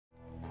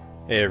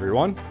Hey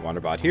everyone,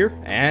 Wanderbot here,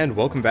 and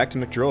welcome back to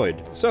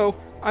McDROID. So,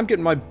 I'm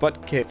getting my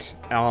butt kicked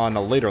on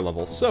a later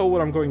level, so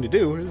what I'm going to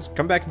do is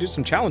come back and do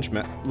some challenge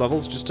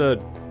levels just to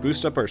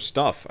boost up our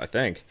stuff, I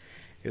think.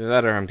 Either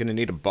that or I'm going to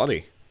need a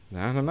buddy.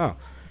 I don't know.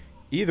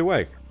 Either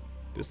way,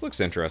 this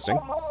looks interesting.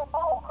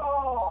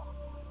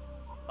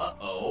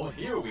 Uh-oh,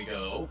 here we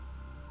go.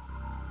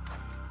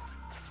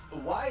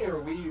 Why are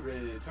we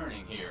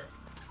returning here?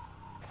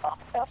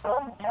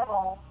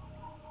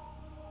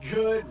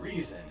 Good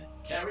reason.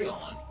 Carry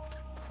on.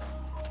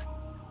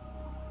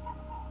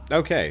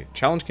 Okay,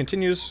 challenge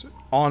continues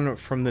on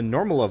from the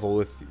normal level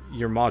with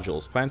your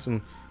modules, plants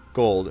and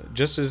gold,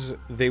 just as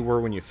they were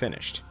when you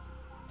finished.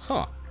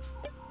 Huh.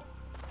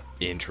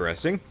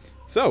 Interesting.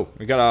 So,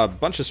 we got a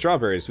bunch of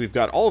strawberries, we've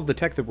got all of the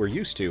tech that we're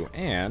used to,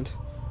 and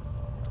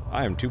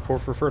I am too poor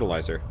for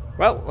fertilizer.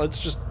 Well, let's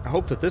just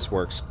hope that this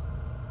works.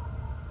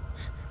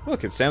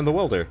 Look, it's Sam the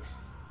Welder.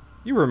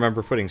 You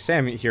remember putting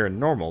Sam here in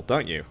normal,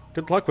 don't you?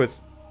 Good luck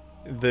with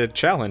the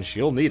challenge,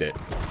 you'll need it.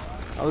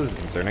 Oh, this is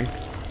concerning.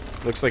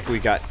 Looks like we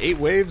got 8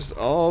 waves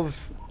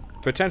of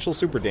potential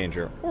super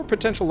danger, or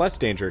potential less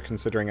danger,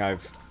 considering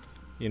I've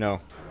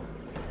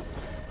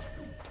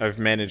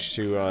managed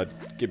to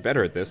get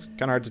better at this.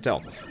 Kind of hard to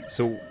tell.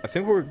 So I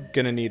think what we're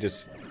gonna need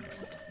is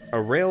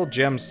a rail,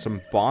 gems,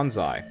 some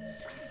bonsai,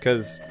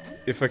 because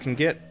if I can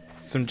get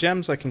some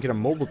gems, I can get a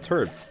mobile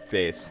turret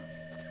base,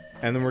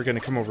 and then we're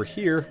gonna come over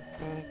here,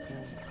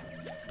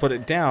 put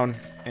it down,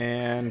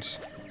 and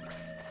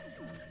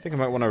I think I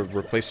might want to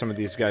replace some of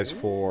these guys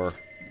for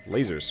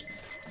lasers.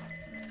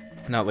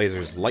 Not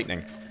lasers,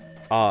 lightning.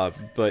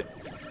 But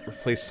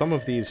replace some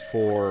of these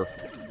for...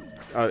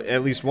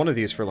 at least one of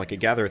these for like a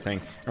gather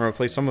thing, and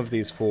replace some of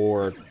these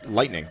for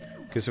lightning.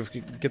 Because if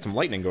we could get some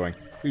lightning going,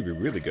 we'd be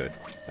really good.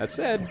 That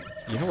said,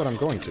 you know what I'm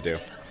going to do?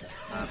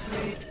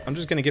 I'm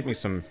just going to get me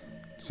some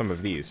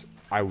of these.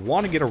 I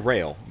want to get a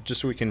rail,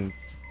 just so we can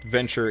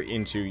venture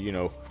into, you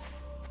know,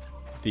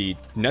 the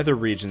nether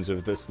regions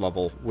of this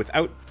level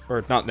without,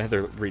 or not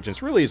nether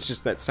regions, really it's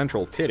just that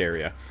central pit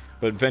area,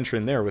 but venture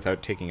in there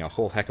without taking a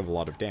whole heck of a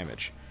lot of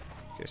damage.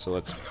 Okay, so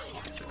let's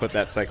put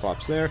that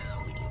Cyclops there,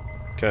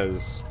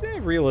 because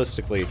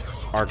realistically,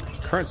 our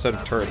current set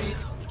of turrets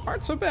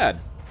aren't so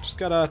bad. Just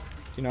gotta,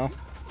 you know,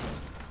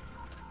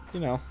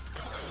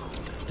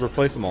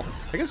 replace them all.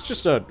 I guess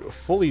just a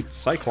fully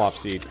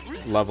Cyclopsy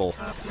level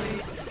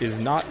is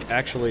not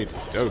actually,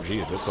 oh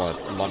geez, that's a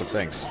lot of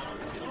things.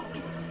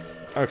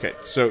 Okay,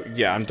 so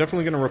yeah, I'm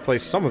definitely going to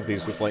replace some of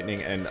these with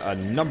lightning and a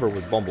number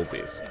with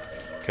bumblebees,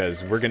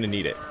 because we're going to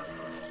need it.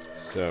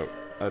 So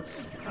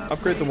let's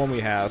upgrade the one we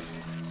have,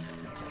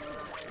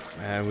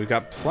 and we've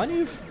got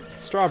plenty of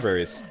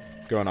strawberries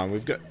going on.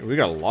 We've got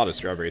a lot of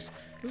strawberries.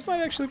 This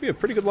might actually be a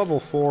pretty good level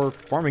for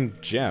farming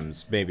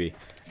gems, maybe.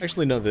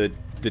 Actually, no, the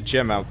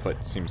gem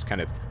output seems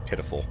kind of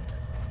pitiful.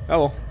 Oh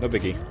well, no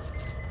biggie.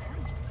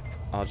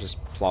 I'll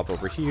just plop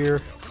over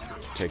here,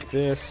 take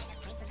this,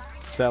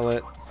 sell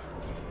it.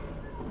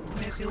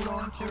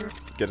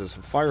 Get us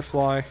a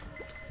firefly.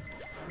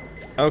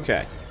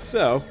 Okay,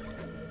 so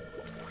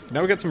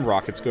now we got some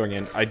rockets going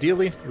in.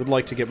 Ideally, would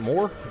like to get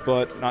more,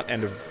 but not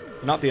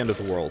the end of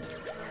the world.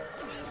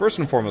 First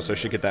and foremost, I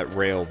should get that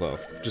rail though,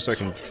 just so I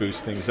can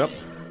boost things up.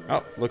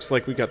 Oh, looks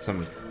like we got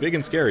some big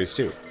and scaries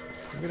too.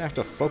 I'm gonna have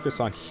to focus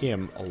on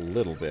him a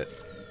little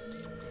bit.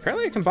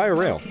 Apparently, I can buy a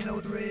rail.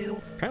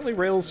 Apparently,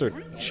 rails are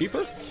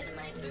cheaper?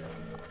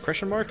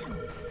 Question mark?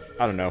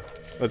 I don't know.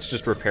 Let's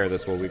just repair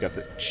this while we got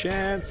the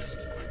chance.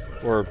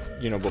 Or,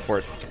 you know, before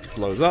it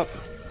blows up.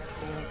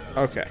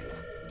 Okay.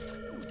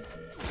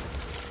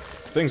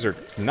 Things are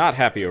not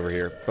happy over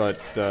here, but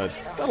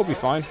that'll be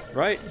fine,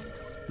 right?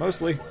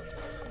 Mostly.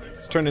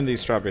 Let's turn in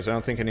these strawberries. I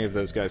don't think any of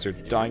those guys are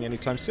dying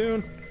anytime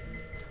soon.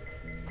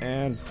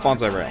 And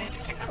bonsai rail.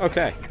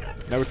 Okay.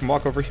 Now we can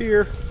walk over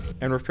here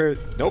and repair...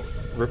 Nope.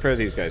 Repair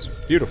these guys.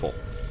 Beautiful.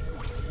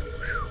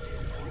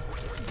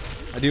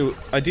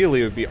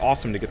 Ideally, it would be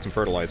awesome to get some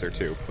fertilizer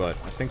too, but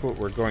I think what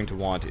we're going to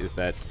want is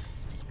that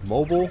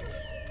mobile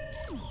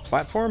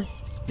platform?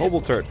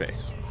 Mobile turret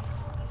base.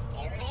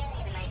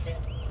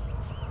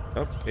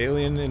 Oh,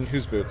 alien in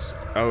whose boots?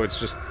 Oh, it's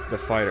just the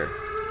fighter.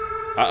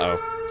 Uh-oh.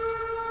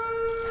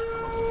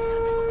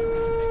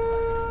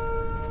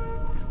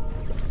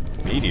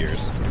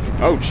 Meteors?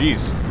 Oh,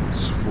 jeez.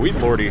 Sweet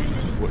lordy.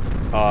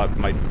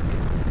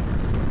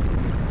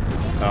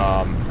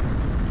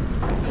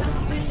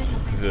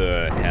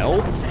 The hell?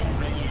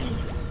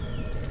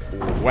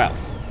 Well,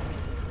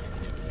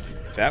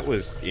 that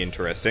was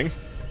interesting.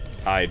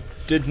 I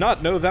did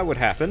not know that would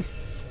happen.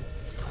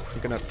 I'm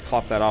gonna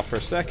pop that off for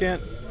a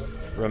second.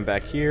 Run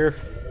back here.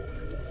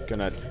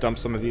 Gonna dump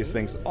some of these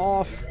things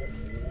off.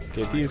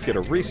 Get these, get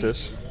a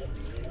Rhesus.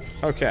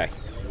 Okay.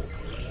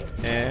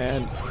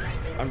 And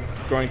I'm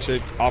going to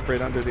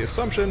operate under the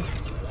assumption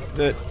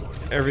that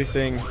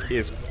everything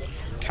is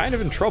kind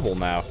of in trouble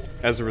now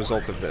as a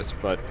result of this,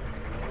 but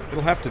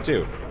it'll have to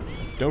do.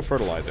 No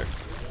fertilizer.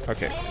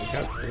 Okay,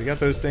 we got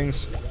those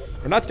things.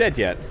 We're not dead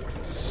yet,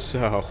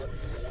 so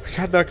we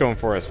got that going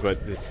for us,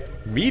 but the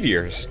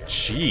meteors,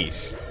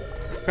 jeez.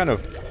 What kind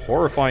of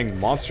horrifying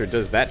monster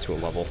does that to a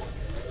level?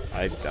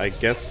 I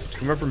guess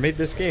whoever made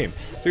this game.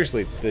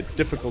 Seriously, the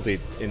difficulty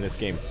in this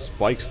game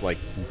spikes like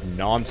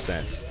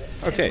nonsense.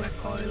 Okay,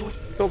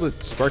 build a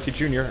Sparky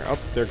Jr. Oh,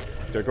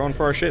 they're going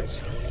for our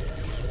shits.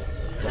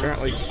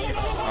 Apparently,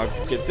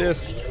 I'll get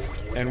this,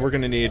 and we're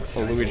gonna need a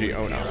Luigi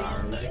Ono.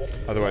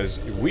 Otherwise,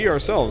 we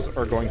ourselves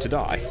are going to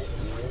die.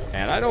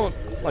 And I don't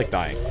like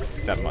dying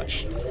that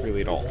much,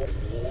 really at all.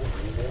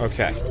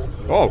 Okay.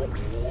 Oh!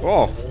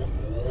 Oh!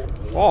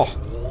 Oh!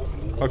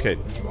 Okay.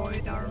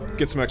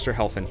 Get some extra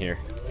health in here.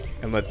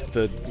 And let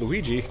the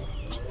Luigi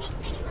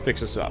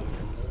fix us up.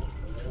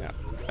 Now,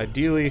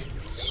 ideally,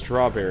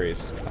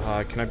 strawberries.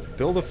 Can I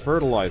build a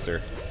fertilizer?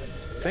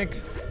 I think.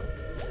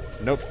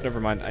 Nope, never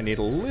mind. I need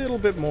a little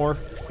bit more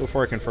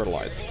before I can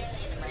fertilize.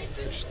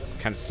 Which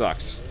kind of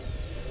sucks.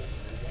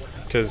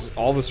 Because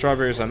all the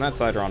strawberries on that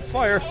side are on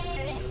fire.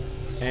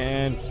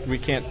 And we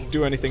can't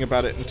do anything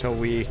about it until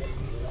we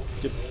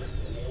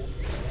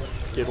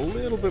get a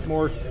little bit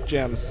more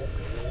gems.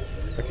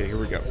 Okay, here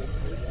we go.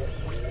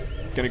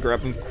 Gonna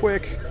grab them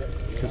quick,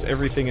 because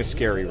everything is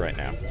scary right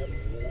now.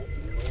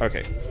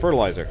 Okay,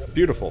 fertilizer.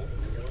 Beautiful.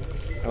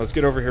 Now let's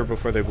get over here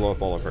before they blow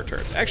up all of our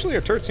turrets. Actually,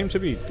 our turrets seem to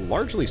be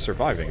largely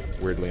surviving,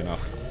 weirdly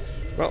enough.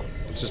 Well,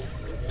 let's just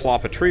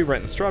plop a tree right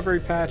in the strawberry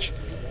patch,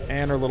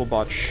 and our little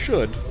bot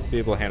should be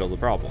able to handle the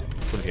problem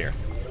from here.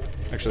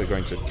 Actually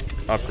going to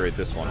upgrade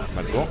this one,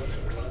 might as well.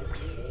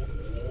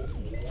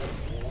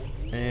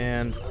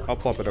 And I'll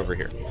plop it over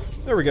here.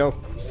 There we go.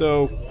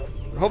 So,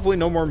 hopefully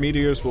no more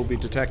meteors will be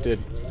detected.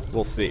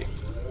 We'll see.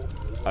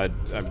 I'm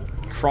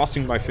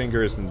crossing my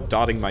fingers and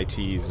dotting my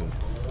T's and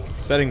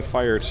setting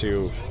fire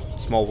to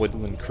small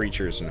woodland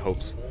creatures in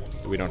hopes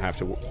that we don't have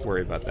to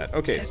worry about that.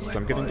 Okay, so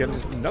I'm gonna get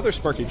another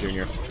Sparky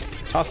Jr.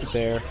 Toss it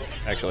there.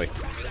 Actually,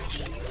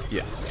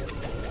 yes.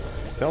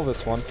 Sell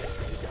this one.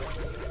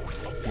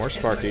 More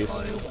Sparkies.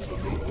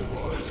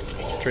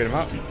 Trade them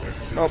out.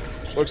 Oh,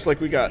 looks like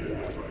we got...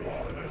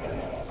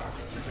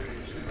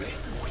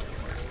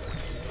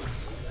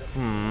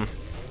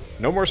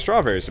 No more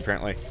strawberries,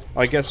 apparently.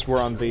 I guess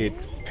we're on the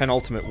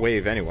penultimate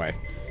wave anyway.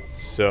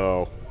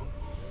 So...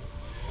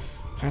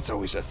 that's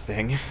always a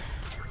thing.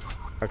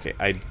 Okay,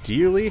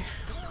 ideally,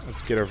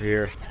 let's get over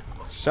here.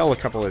 Sell a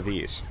couple of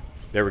these.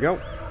 There we go.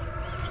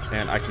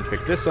 And I can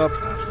pick this up,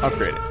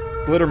 upgrade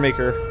it. Glitter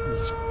Maker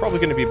is probably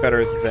going to be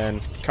better than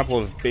a couple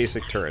of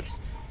basic turrets.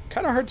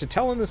 Kind of hard to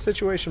tell in this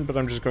situation, but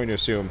I'm just going to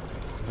assume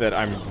that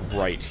I'm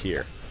right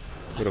here.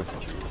 Would have...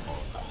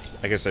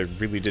 I guess I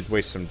really did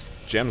waste some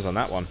gems on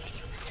that one.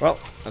 Well,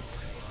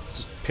 let's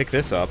just pick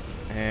this up,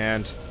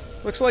 and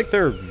looks like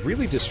they're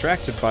really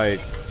distracted by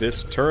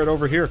this turret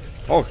over here.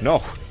 Oh,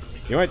 no.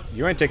 You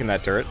ain't taking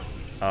that turret.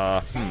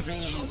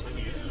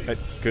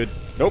 Good.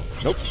 Nope,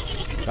 nope.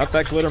 Not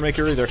that glitter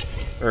maker either.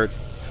 Or,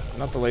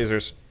 not the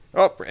lasers.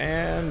 Oh,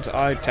 and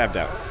I tabbed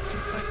out.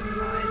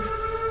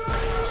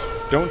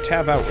 Don't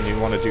tab out when you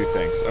want to do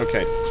things.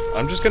 Okay,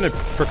 I'm just gonna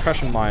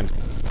percussion mine.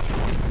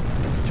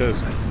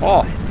 Because,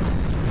 oh!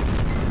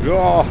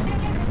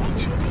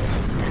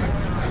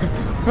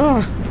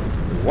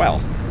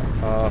 Well,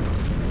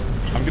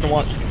 I'm gonna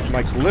want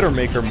my glitter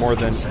maker more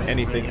than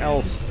anything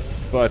else,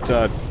 but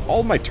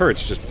all my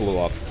turrets just blew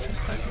up.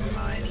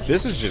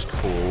 This is just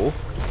cool.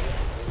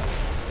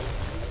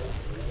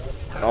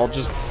 I'll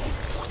just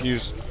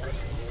use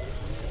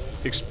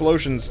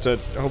explosions to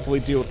hopefully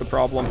deal with the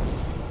problem.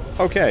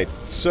 Okay,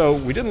 so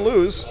we didn't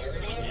lose.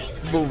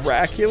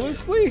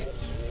 Miraculously?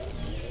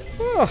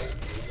 Oh,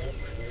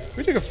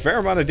 we took a fair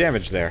amount of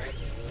damage there.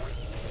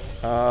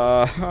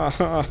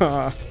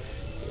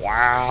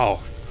 Wow.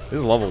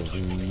 This level's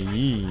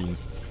mean.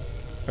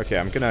 Okay,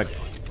 I'm gonna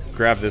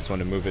grab this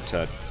one and move it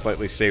to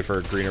slightly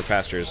safer, greener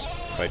pastures.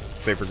 By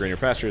safer, greener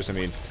pastures, I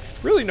mean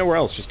really nowhere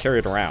else, just carry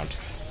it around.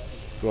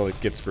 Well, it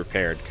gets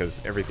repaired,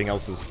 because everything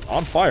else is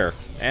on fire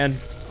and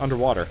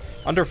underwater.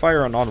 Under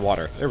fire and on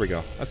water. There we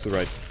go. That's the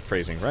right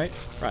phrasing, right?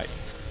 Right.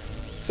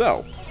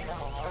 So,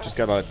 just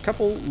got a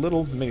couple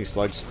little mini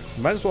slugs.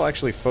 Might as well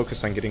actually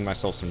focus on getting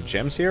myself some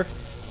gems here.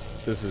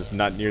 This is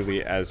not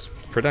nearly as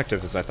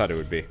productive as I thought it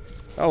would be.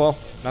 Oh well,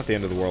 not the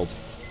end of the world.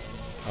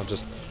 I'll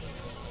just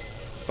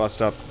bust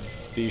up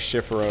these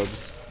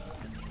shifrobes.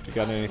 You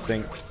got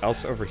anything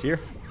else over here?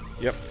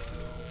 Yep.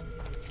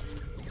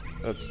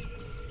 Let's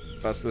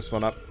bust this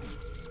one up.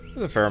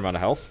 There's a fair amount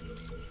of health.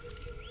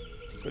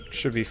 But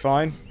should be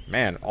fine.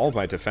 Man, all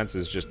my defense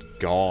is just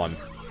gone.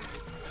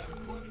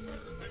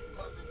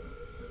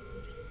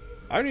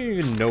 I don't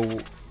even know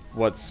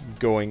what's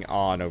going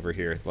on over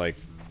here. Like,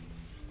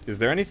 is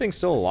there anything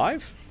still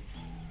alive?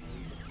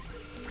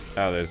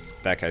 Oh, there's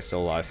that guy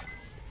still alive.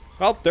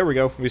 Well, there we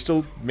go. We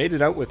still made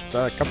it out with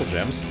a couple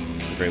gems, at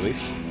the very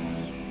least.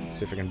 Let's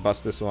see if I can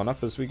bust this one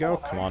up as we go.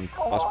 Come on,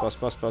 bust,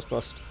 bust, bust, bust,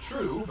 bust.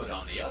 True, but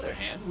on the other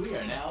hand, we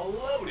are now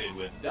loaded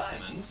with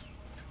diamonds.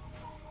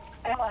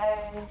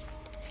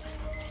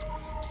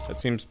 That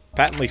seems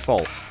patently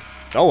false.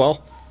 Oh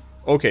well.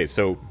 Okay,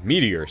 so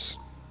meteors.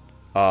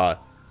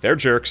 They're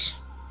jerks.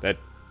 That,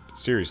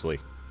 seriously.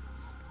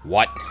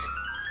 What?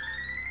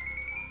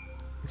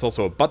 It's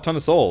also a butt ton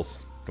of souls.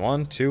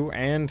 1, 2,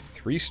 and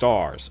 3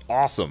 stars.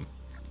 Awesome.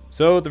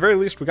 So, at the very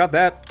least, we got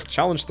that.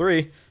 Challenge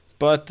 3.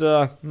 But,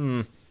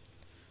 would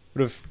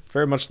have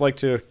very much liked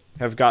to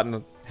have gotten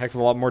a heck of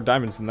a lot more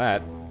diamonds than that.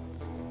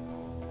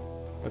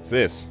 What's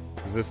this?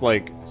 Is this,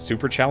 like,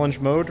 super challenge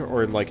mode?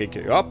 Or, like,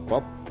 a... Oh,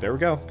 well, there we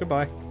go.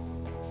 Goodbay.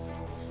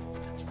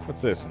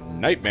 What's this?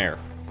 Nightmare.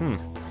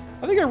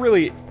 I think I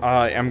really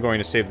am going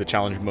to save the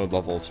challenge mode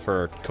levels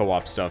for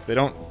co-op stuff. They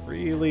don't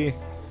really...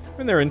 I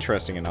mean, they're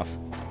interesting enough.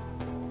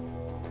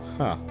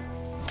 Huh.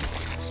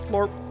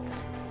 Splorp.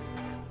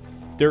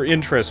 They're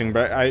interesting,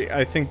 but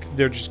I think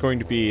they're just going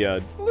to be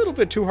a little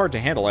bit too hard to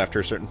handle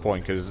after a certain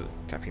point, because,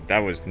 I mean, that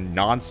was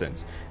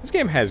nonsense. This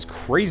game has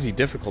crazy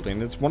difficulty,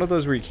 and it's one of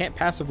those where you can't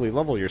passively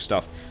level your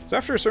stuff. So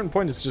after a certain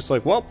point, it's just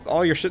like, well,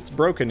 all your shit's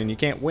broken and you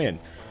can't win.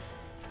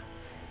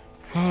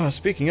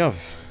 Speaking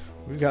of,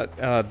 we've got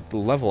the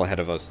level ahead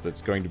of us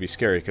that's going to be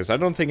scary, because I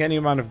don't think any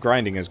amount of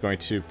grinding is going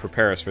to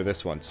prepare us for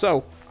this one.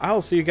 So,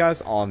 I'll see you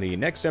guys on the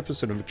next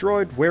episode of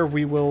McDroid, where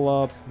we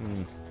will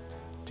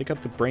take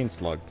out the brain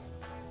slug.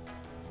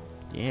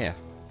 Yeah.